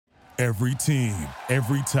Every team,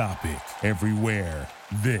 every topic, everywhere.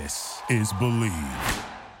 This is Believe.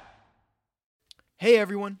 Hey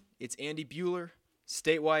everyone, it's Andy Bueller,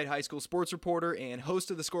 statewide high school sports reporter and host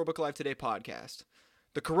of the Scorebook Live Today podcast.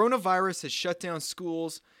 The coronavirus has shut down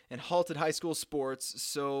schools and halted high school sports,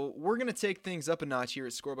 so we're going to take things up a notch here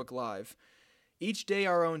at Scorebook Live. Each day,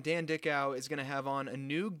 our own Dan Dickau is going to have on a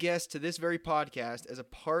new guest to this very podcast as a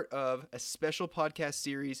part of a special podcast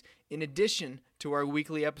series in addition to our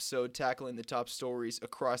weekly episode tackling the top stories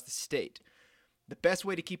across the state. The best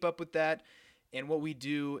way to keep up with that and what we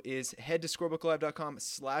do is head to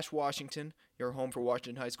scorebooklive.com/Washington, your home for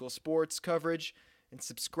Washington high school sports coverage, and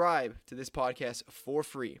subscribe to this podcast for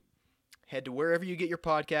free. Head to wherever you get your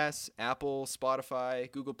podcasts, Apple,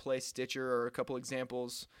 Spotify, Google Play, Stitcher, or a couple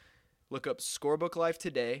examples. Look up Scorebook Live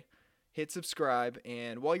Today, hit subscribe,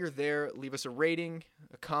 and while you're there, leave us a rating,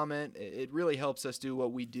 a comment. It really helps us do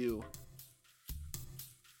what we do.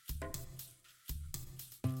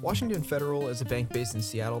 Washington Federal is a bank based in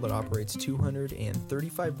Seattle that operates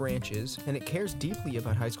 235 branches, and it cares deeply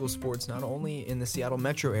about high school sports not only in the Seattle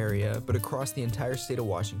metro area, but across the entire state of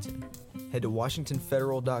Washington. Head to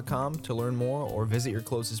washingtonfederal.com to learn more or visit your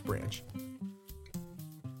closest branch.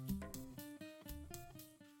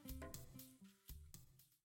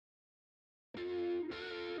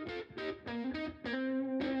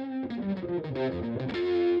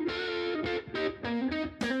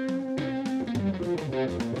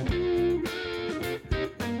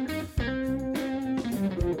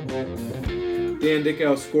 Dan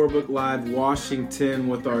Dickau, Scorebook Live, Washington,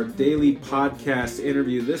 with our daily podcast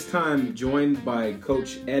interview. This time joined by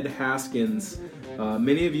Coach Ed Haskins.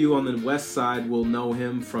 Many of you on the west side will know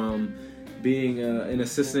him from being an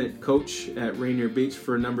assistant coach at Rainier Beach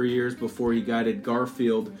for a number of years before he guided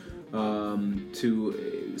Garfield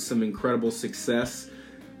to some incredible success.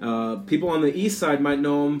 People on the east side might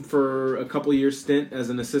know him for a couple years stint as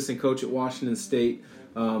an assistant coach at Washington State.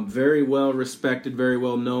 Very well respected, very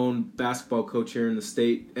well known basketball coach here in the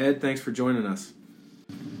state. Ed, thanks for joining us.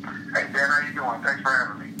 Hey Dan, how you doing? Thanks for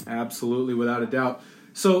having me. Absolutely, without a doubt.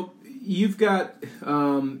 So you've got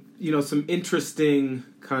some interesting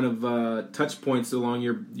kind of touch points along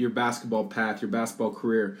your basketball path, your basketball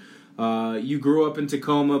career. You grew up in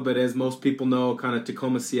Tacoma, but as most people know, kind of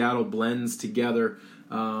Tacoma Seattle blends together,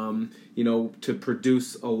 to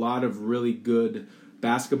produce a lot of really good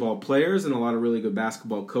basketball players and a lot of really good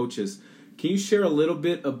basketball coaches. Can you share a little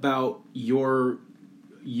bit about your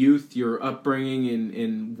youth, your upbringing,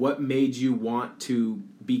 and what made you want to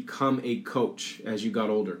become a coach as you got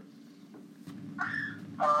older?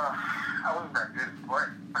 I wasn't that good at play.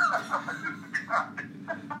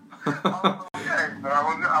 Okay, but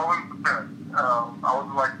I wasn't the best. I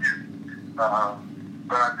wasn't like you.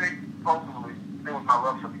 But I think ultimately it was my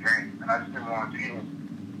love for the game, and I just didn't want to see him.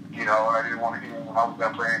 I didn't want to hear when I was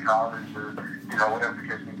done playing college or, whatever the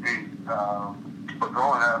case may be. But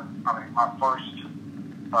growing up, my first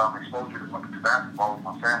exposure to basketball was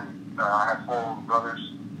my family. I had 4 older brothers.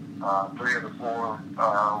 3 of the 4 were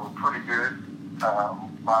pretty good.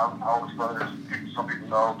 My oldest brother, some people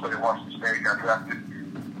know, played at Washington State, got drafted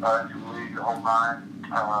into the league the whole 9.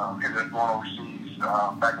 Ended up going overseas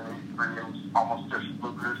back in '83. It was almost just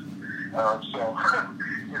lucrative. So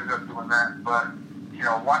ended up doing that. But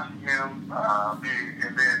watching him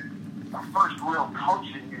and then my first real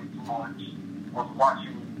coaching influence was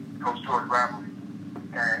watching Coach George Ravelry.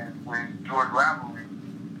 And when George Ravelry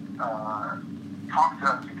talked to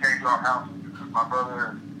us and came to our house, because my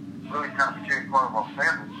brother really kind of became part of our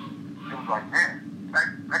family, it was like, man,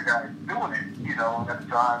 that guy's doing it. And at the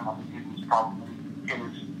time, he was probably in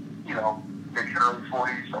his, maybe early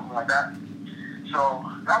 40s, something like that. So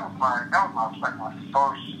that was my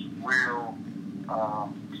first real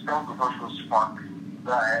that was the first real spark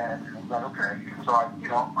that I had. And I was like, okay. So I,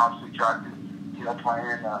 obviously tried to,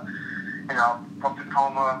 playing, from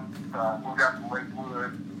Tacoma, moved out to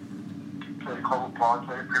Lakewood, played at Clover Park,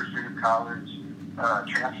 played at Pierce City College,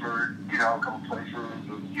 transferred, a couple places,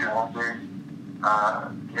 and, then,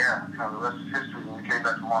 kind of the rest is history. When we came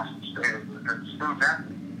back to Washington State as a student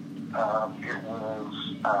athlete, it was,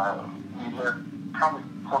 we lived probably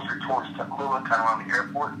closer towards Tukwila, kind of around the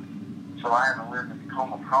airport. So I haven't lived in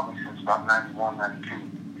Tacoma probably since about 91, 92.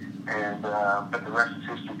 And, but the rest is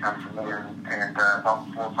history kind of from there. And about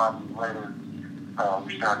 4 or 5 years later,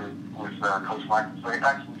 we started with Coach Michael Slade.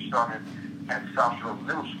 Actually, we started at South Shore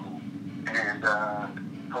Middle School. And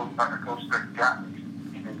Coach that got me,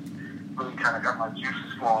 and really kind of got my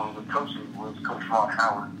juices flowing with coaching, was Coach Ron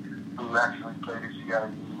Howard, who actually played at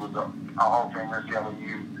CLU, was a Hall of Famer at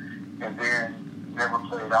CLU, and then never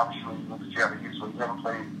played, obviously, with CLU, so he never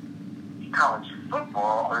played college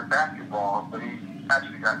football or basketball, but he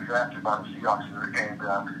actually got drafted by the Seahawks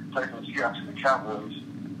and played for the Seahawks and the Cowboys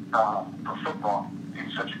for football. He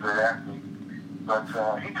was such a great athlete. But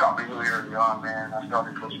he taught me really early on, man. I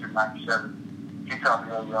started coaching in '97. He taught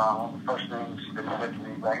me early on. One of the first things that he said to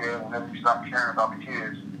me, like, hey, whenever you stop caring about the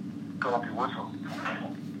kids, go up your whistle.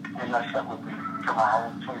 And that stuck with me for my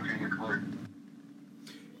whole 22-year career.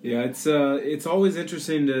 Yeah, it's always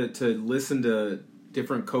interesting to listen to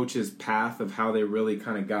different coaches' path of how they really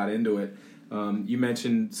kind of got into it. You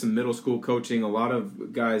mentioned some middle school coaching. A lot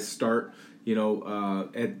of guys start,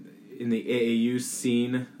 in the AAU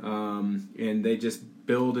scene, and they just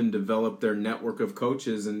build and develop their network of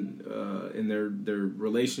coaches and their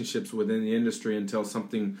relationships within the industry until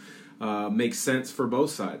something makes sense for both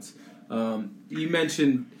sides. You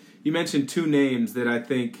mentioned two names that I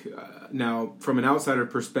think, now from an outsider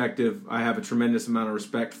perspective, I have a tremendous amount of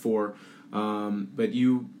respect for, but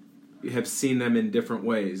you have seen them in different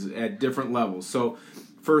ways at different levels. So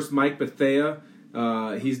first, Mike Bethea.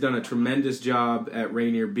 He's done a tremendous job at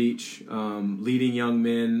Rainier Beach, leading young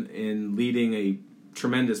men and leading a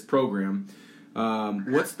tremendous program.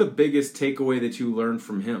 What's the biggest takeaway that you learned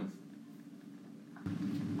from him?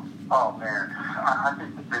 Oh, man. I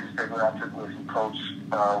think the biggest takeaway I took away from Coach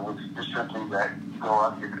was just simply that you go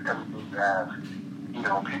out and get everything you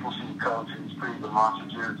have. People see Coach and he's pretty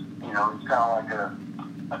demonstrative. He's kind of like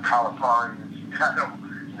a Calipari.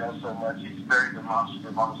 So much. He's very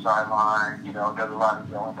demonstrative on the sideline. Does a lot of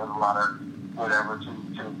yelling, does a lot of whatever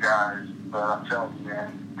to the guys. But I'm telling you, man,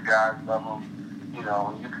 the guys love him. You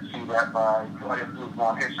can see that by if he was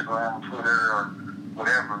on Instagram, Twitter, or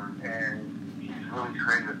whatever. And he's really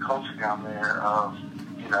created a culture down there of,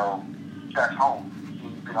 that's home. You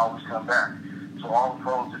can always come back. So all the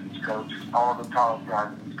pros that he's coached, all the college guys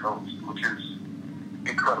that he's coached, which is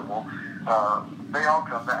incredible, they all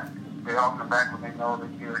come back. They all come back when they know they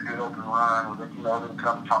get a good open run, or they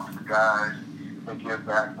come talk to the guys. They give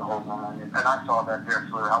back the whole line. And I saw that there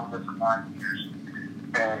I was there for 9 years.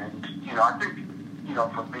 And, I think,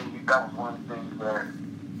 for me, that was one of the things that,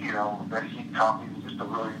 that he taught me, just to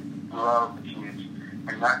really love the kids.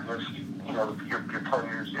 And not just, your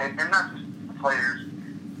players, and not just the players,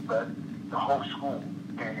 but the whole school.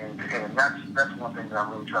 And that's one thing that I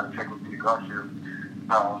really try to take with me to Garfield.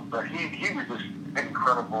 But he was just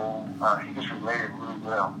incredible. He just related really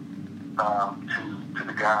well to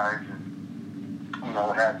the guys and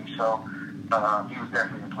what have you. So he was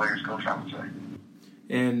definitely a player's coach, I would say.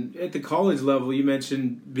 And at the college level, you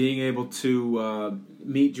mentioned being able to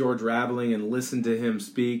meet George Raveling and listen to him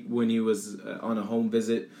speak when he was on a home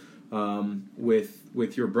visit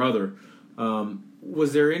with your brother.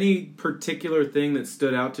 Was there any particular thing that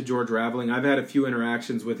stood out to George Raveling? I've had a few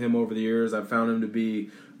interactions with him over the years. I've found him to be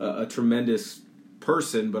a tremendous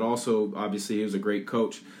person, but also, obviously, he was a great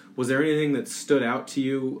coach. Was there anything that stood out to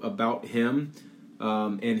you about him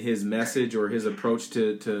and his message or his approach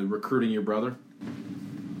to recruiting your brother?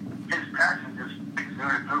 His passion just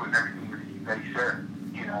exuded through in everything that he said.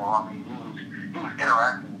 He was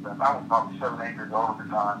interacting with us. I was probably 7, 8 years old at the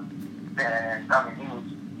time. And, he was,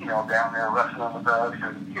 down there wrestling with us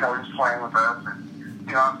and, he was playing with us.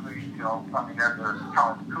 And, obviously, as a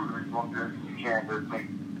college recruiter, you want to do everything you can to make,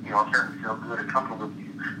 a parent feel good and comfortable with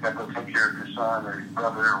you, that they'll take care of your son or his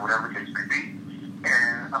brother or whatever the case may be.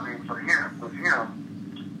 And, with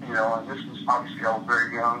him, and this was obviously I was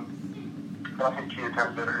very young, but I think kids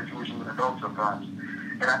have better intuition than adults sometimes.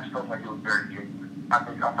 And I just felt like it was very genuine. I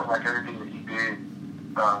felt like everything that he did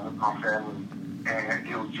with my family, and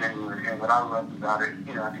it was genuine. And what I loved about it, at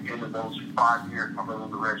the end of those 5 years, my brother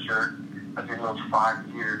was a red shirt, at the end of those 5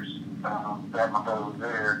 years that my brother was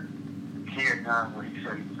there, he had done what he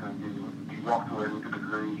said he was going to do. He walked away with a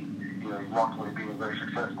degree. He walked away being very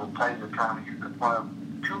successful, playing the tournament. He was one of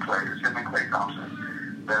 2 players, him and Clay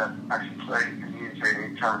Thompson, that actually played in the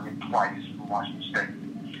NCAA tournament twice for Washington State.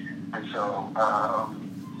 And so,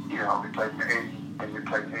 they played in the 80s and they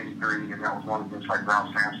played in 83, and that was one against like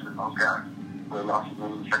Brown Sampson and those guys, where they lost the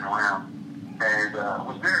game in the second round. And it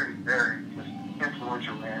was very, very just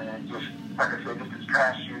influential, man. And just, like I said, just his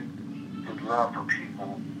passion, his love for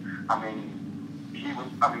people.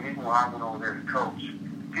 Even when I went over there to coach,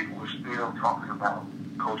 people were still talking about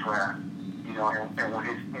Coach Rath, and what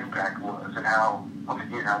his impact was, and how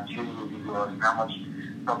genuine he was, and how much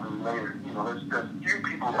something later. There's few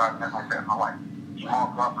people I've met like that in my life.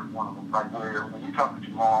 Jamal Crawford's one of them. Like, where when you talk to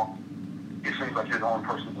Jamal, it seems like you're the only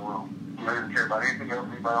person in the room. He doesn't care about anything else,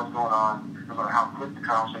 anybody else going on, no matter how quick the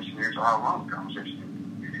conversation is or how long the conversation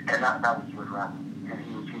is. And that was George Rath. And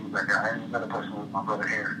he was that guy. And another person was my brother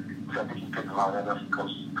Aaron. So I think he picked a lot of that up from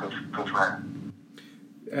Coach Rath.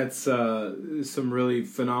 That's some really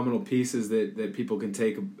phenomenal pieces that people can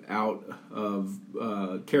take out of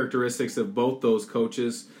characteristics of both those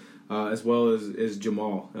coaches, as well as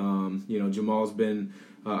Jamal. Jamal's been,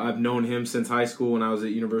 I've known him since high school when I was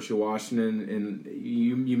at University of Washington, and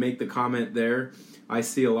you make the comment there. I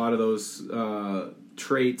see a lot of those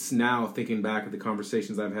traits now, thinking back at the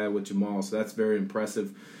conversations I've had with Jamal, so that's very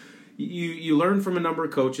impressive. You learn from a number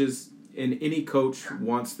of coaches, and any coach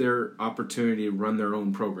wants their opportunity to run their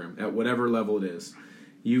own program at whatever level it is.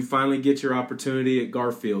 You finally get your opportunity at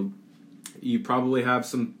Garfield. You probably have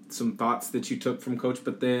some thoughts that you took from Coach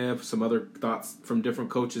Bethea, some other thoughts from different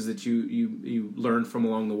coaches that you learned from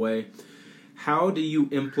along the way. How do you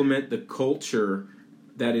implement the culture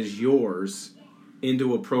that is yours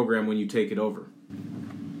into a program when you take it over?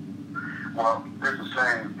 Well, there's a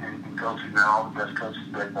saying in coaching that all the best coaches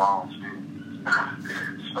make balls, dude.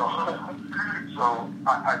 So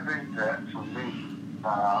I think that for me,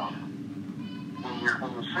 when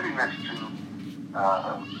you're sitting next to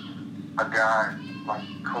a guy like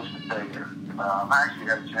Coach Bethea, I actually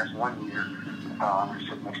had a chance one year to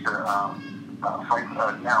sit next to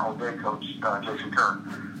now Obey coach Jason Kerr.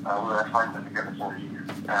 We were at Franklin together for a year.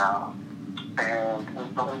 And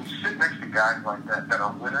when you sit next to guys like that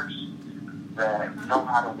are winners, that know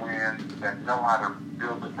how to win, that know how to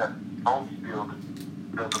build it, that both build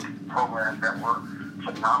programs that were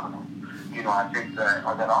phenomenal. I think that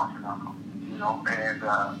are phenomenal. And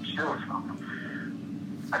still are phenomenal.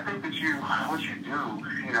 I think that what you do,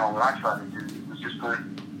 what I try to do is just put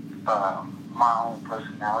my own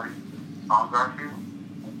personality on Garfield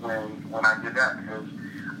when I did that, because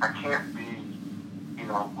I can't be,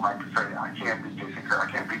 Mike Bethea, I can't be Jason Kerr,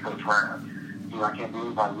 I can't be Coach Rad, I can't be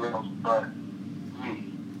anybody else but me.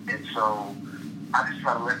 And so I just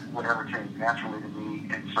try to let whatever came naturally to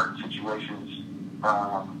me in certain situations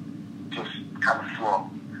just kind of flow.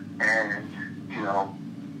 And,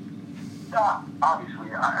 obviously,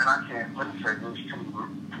 and I can't, let me say this to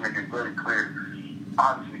make it very clear,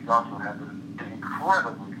 obviously Garfield has an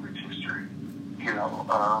incredibly rich history,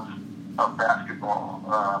 of basketball.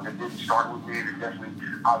 It didn't start with me, it definitely,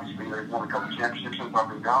 obviously, they won a couple championships since I've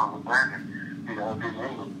been gone with Brandon, it didn't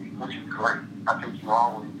end with me, which is great. I think you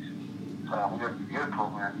always, whenever you get a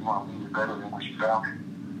program, you want to leave it better than what you found it.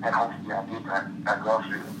 And hopefully I did that at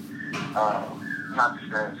Garfield. Not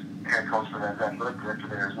just as head coach, but as athletic director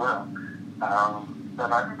there as well.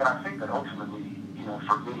 But I think that ultimately,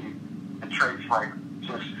 for me, it traits like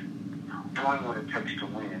just doing what it takes to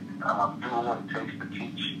win, doing what it takes to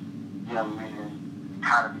teach young men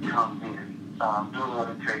how to become men, doing what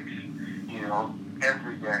it takes,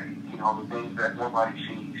 every day, the things that nobody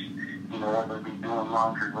sees, whether it be doing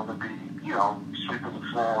laundry, whether it be, sweeping the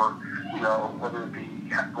floor, whether it be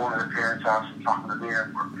going to their parents' house and talking to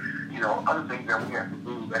them, or, other things that we have to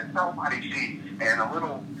do that nobody sees. And I'm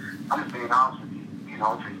just being honest with you, it's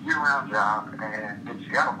a year-round job, and in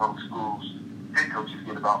Seattle public schools, head coaches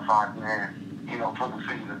get about $5 grand, for the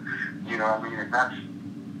season, and that's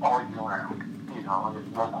all year round, and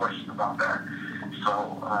there's no question about that. So,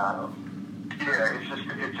 it's just,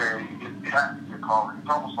 it has to be a calling. It's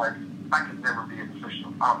almost like I could never be an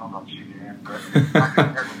official. I don't know about you, Dan, but I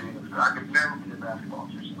could never be a basketball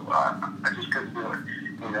official. I just couldn't do it,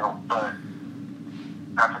 but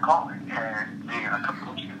that's a calling, and being a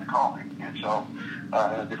coach is a calling, and so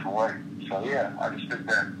in a different way. So yeah, I just think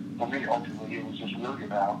that for me, ultimately, it was just really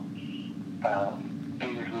about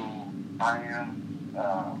being who I am.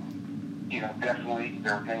 Definitely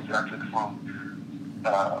there were things that I took from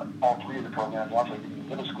all three of the programs, also even the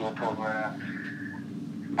middle school program,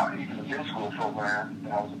 even the middle school program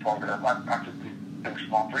that I was a part of. I took things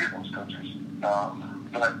from all three of those coaches.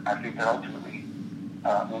 But I think that ultimately,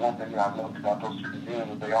 the one thing that I loved about those three men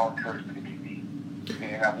was they all encouraged me to be me.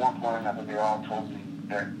 And at one point, I think they all told me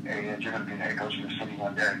that, hey, you're going to be the head coach of the city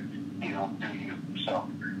one day, do you? So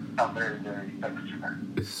I'm very, very thankful for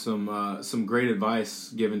that. Some great advice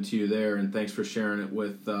given to you there, and thanks for sharing it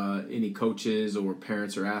with any coaches or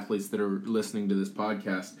parents or athletes that are listening to this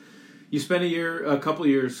podcast. You spent a couple of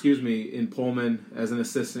years, in Pullman as an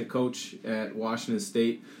assistant coach at Washington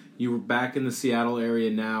State. You were back in the Seattle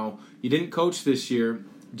area now. You didn't coach this year.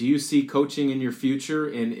 Do you see coaching in your future?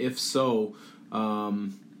 And if so,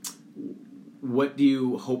 what do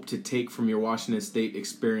you hope to take from your Washington State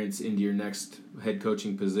experience into your next head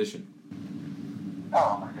coaching position?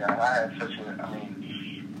 Oh, my God.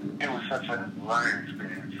 It was such a learning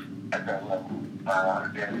experience at that level.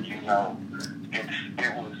 And,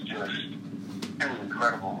 it was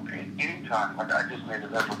incredible. And anytime, I just made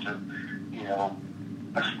an effort to,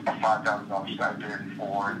 a $5,000 stipend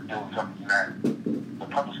for doing something that the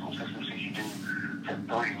public school system sees you do for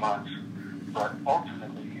 3 months, but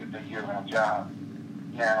ultimately it's a year-round job.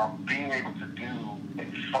 Now, being able to do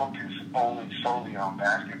and focus solely on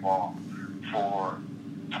basketball for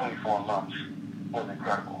 24 months was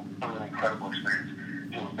incredible. It was an incredible experience.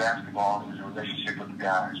 It was basketball. It was a relationship with the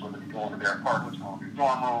guys, whether they go into their apartments, going to their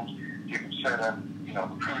dorm rooms, get them set up,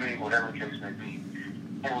 recruiting, whatever the case may be.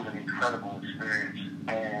 It was an incredible experience.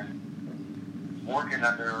 And working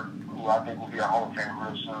under who I think will be a Hall of Famer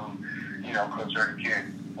real soon, Coach Ernie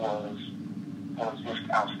Kidd was just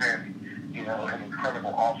outstanding. An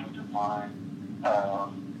incredible offensive mind. That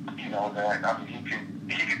he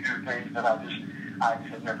could do things that I just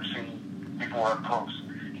had never seen before up close.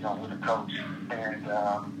 With a coach, and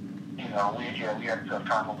we had a tough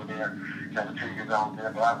time over there. The 2 years I was there,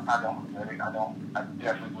 but I don't regret it. I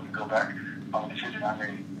definitely wouldn't go back on the decision I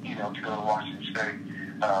made. To go to Washington State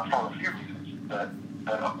for a few reasons, but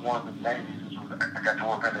one of the main reasons was I got to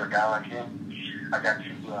work under a guy like him. I got to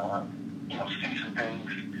see some things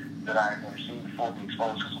that I had never seen before, be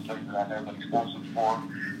exposed to some things that I'd never been exposed to before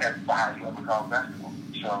at the highest level of college basketball.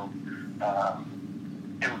 So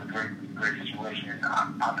it was a great situation.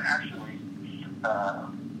 I'm actually,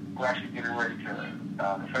 we're actually getting ready to,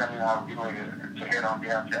 the family and I were getting ready to head on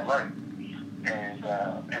down to LA and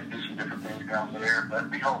do some different things down there. But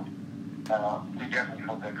we definitely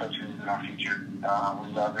hope that coaching is in our future. We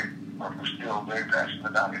love it. We're still very passionate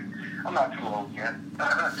about it. I'm not too old yet.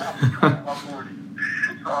 I'm 40,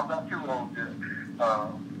 so I'm not too old yet.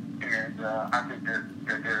 I think that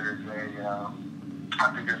there is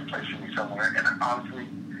I think there's a place for me somewhere. And honestly,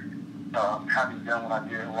 having done what I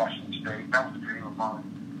did at Washington State, that was the dream of mine.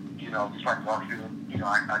 Just like Garfield,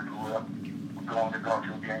 I grew up going to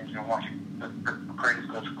Garfield games and watching the greatest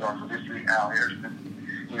coach of Garfield history, Al Harrison,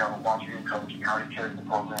 watching him coaching, how he carried the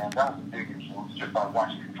program. That was a big influence just by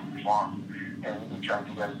watching him from afar. And we try to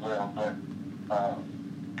do that as well. But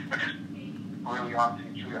just really honestly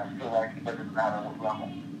and true, I feel like it doesn't matter what level.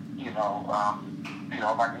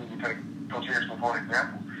 If I can even take Coach Harrison for an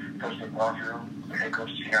example, Coach at Garfield, the head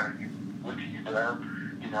coach of Seattle, went to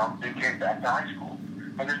UW, then came back to high school.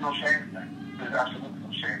 And there's no shame in that. There's absolutely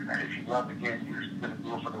no shame in that. If you love the game, you're going to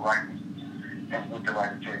do it for the right reasons and with the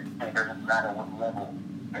right intent. And it doesn't matter what level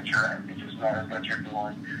that you're at. It just matters that you're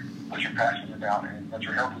doing what you're passionate about and that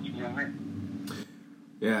you're helping to win.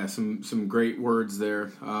 Yeah, some great words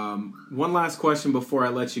there. One last question before I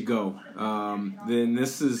let you go. Then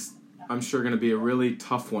this is, I'm sure, going to be a really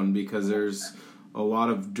tough one because there's a lot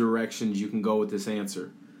of directions you can go with this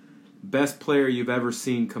answer. Best player you've ever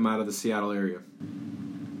seen come out of the Seattle area?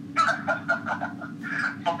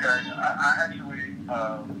 Okay, I actually,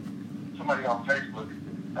 somebody on Facebook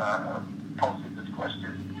posted this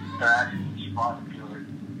question, and I actually responded to it.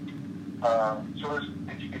 So it's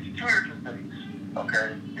two different things, okay?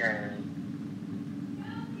 And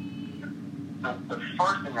the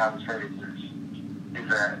first thing I would say is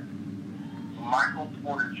that Michael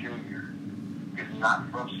Porter Jr. is not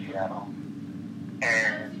from Seattle,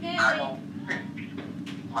 and I don't think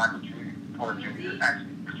Michael Porter Jr. actually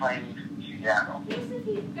claims Seattle,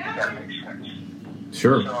 if that makes sense.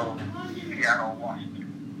 Sure. So, Seattle, Washington.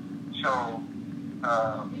 So,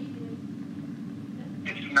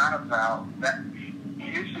 it's not about that.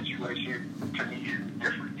 His situation, to me, is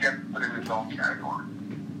different. You have to put it in its own category.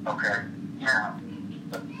 Okay? Now,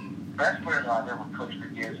 the best player that I've ever coached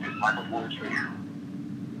against is Michael Porter Jr.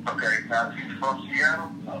 Okay? Now, is he from Seattle?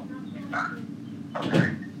 No, he's not. Okay?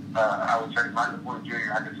 I would say Michael Porter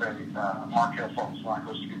Jr., I could say Markel Fultz, when I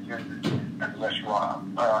coached against him, and Les Schwab,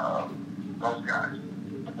 those guys.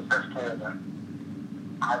 But the best player that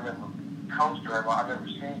I've ever coached or I've ever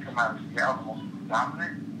seen come out of Seattle, the most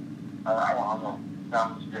dominant, I don't know,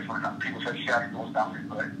 dominant's different. People say Shaq's the most dominant,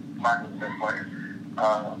 but Michael's the best player.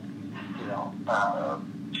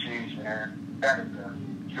 Geez, man, that is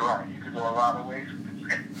you're right. You could go a lot of ways.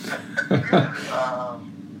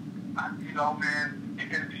 Man,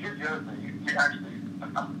 here's the other thing. You actually,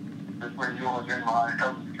 this way yours in my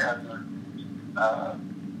Elvis Kastner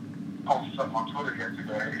posted something on Twitter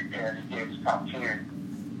yesterday, and he gave his top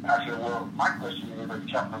 10. I said, well, my question is, are you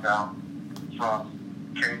talking about from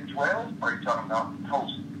K-12, or are you talking about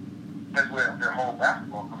post as well, their whole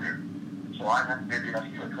basketball career? So I have maybe ask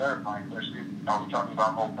you a clarifying question. Are we talking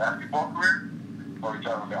about whole basketball career, or are we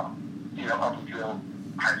talking about, up until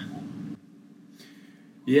high school?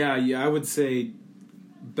 Yeah, I would say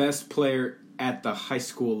best player at the high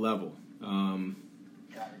school level.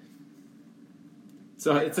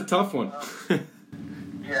 So it's a tough one.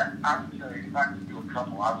 Yeah, I would say if I could do a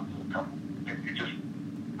couple, I would do a couple.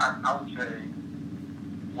 I would say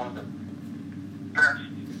one of the best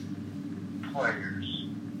players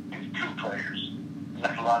is two players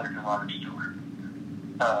that's a lot of Stewart.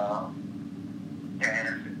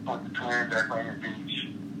 And with the Twins at Rainier Beach,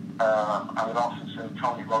 I would also say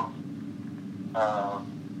Tony Roten,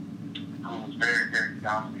 who was very, very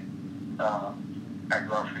dominant at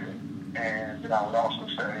Garfield. And then I would also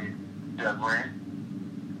say Doug Wren.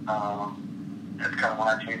 That's kind of when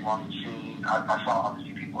I came on the scene. I saw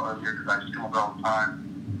obviously people earlier because I used to come over all the time.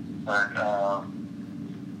 But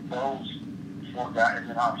those four guys, and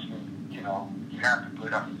then obviously, you know, you have to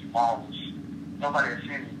put up with Jamal. Nobody had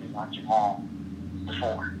seen anything like Jamal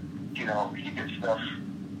before. You know, he did stuff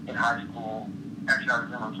in high school. Actually, I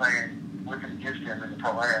remember playing with him against him in the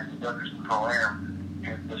Pro-Am, the Douglas Pro-Am,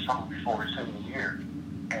 the summer before his senior year.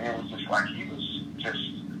 And it was just like he was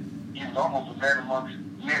almost a man amongst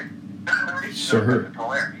men. Sure. The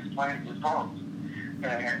Pro-Am. He was playing against pros.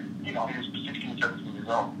 And, you know, he was 16, 17 years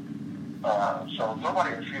old. So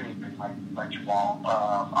nobody had seen anything like Jamal.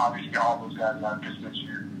 Obviously, all those guys that I just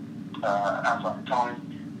mentioned, outside of Tony,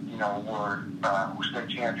 you know, were state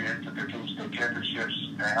champions, took their team to state championships.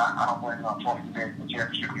 And I don't blame it on Tony. He made the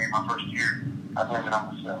championship game my first year. I blame it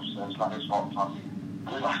on myself, so it's not his fault, it's on me.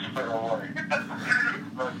 We lost a better way.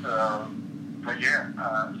 But yeah,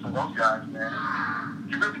 so those guys, man,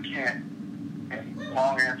 you really can't, and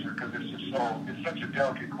long answer, because it's such a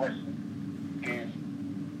delicate question in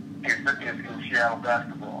Seattle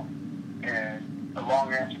basketball. And a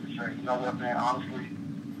long answer to say, you know what, man, honestly,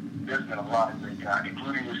 there's been a lot of great guys,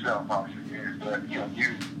 including yourself, obviously, but, you know,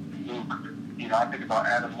 you, Luke, you know, I think about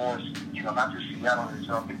Adam Morris, you know, not just Seattle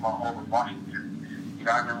itself, I think about over Washington. You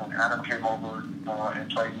know, I remember when Adam came over and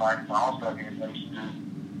played my All-Star game they used to do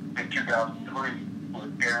in 2003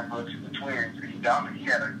 with Aaron Brooks and the Twins, and he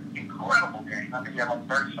had an incredible game. I think he had like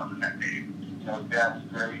 30-something that game. You know, his dad was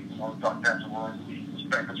great. You know, he thought that's what he was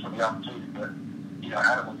famous for the opportunity, but, you know,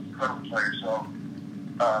 Adam was an incredible player. So,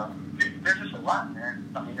 there's just a lot, man.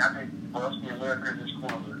 I mean, I think for us being right here in this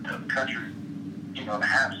corner of the country, you know, to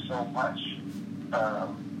have so much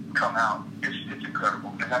come out, it's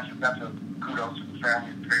incredible. And that's a kudos to the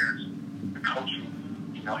family, the parents, the coaching,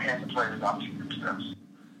 you know, and the players, obviously, themselves.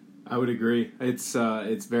 I would agree. It's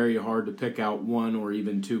very hard to pick out one or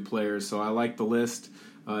even two players, so I like the list.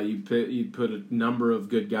 You put a number of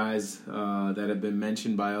good guys that have been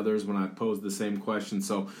mentioned by others when I posed the same question.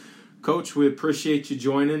 So, Coach, we appreciate you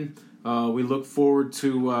joining. We look forward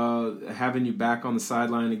to having you back on the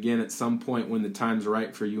sideline again at some point when the time's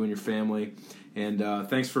right for you and your family. And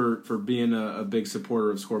thanks for being a big supporter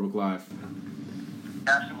of Scorebook Live.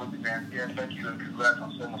 Absolutely, man. Yeah, thank you, and congrats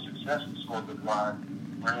on so much success with Scorebook Live.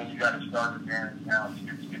 I mean, you got it started, man, and now it's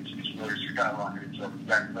really skyrocketed. So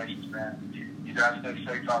congratulations, man. You guys stay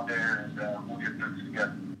safe out there, and we'll get through this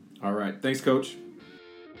together. All right. Thanks, Coach.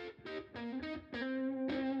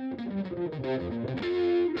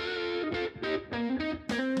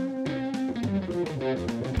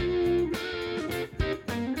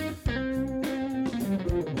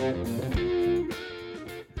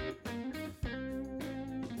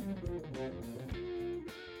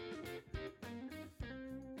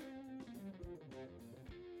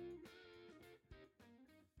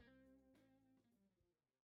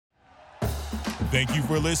 Thank you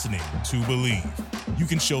for listening to Believe. You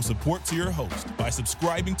can show support to your host by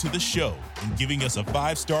subscribing to the show and giving us a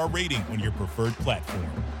 5-star rating on your preferred platform.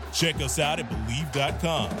 Check us out at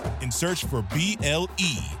Believe.com and search for BLEAV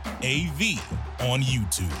on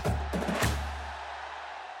YouTube.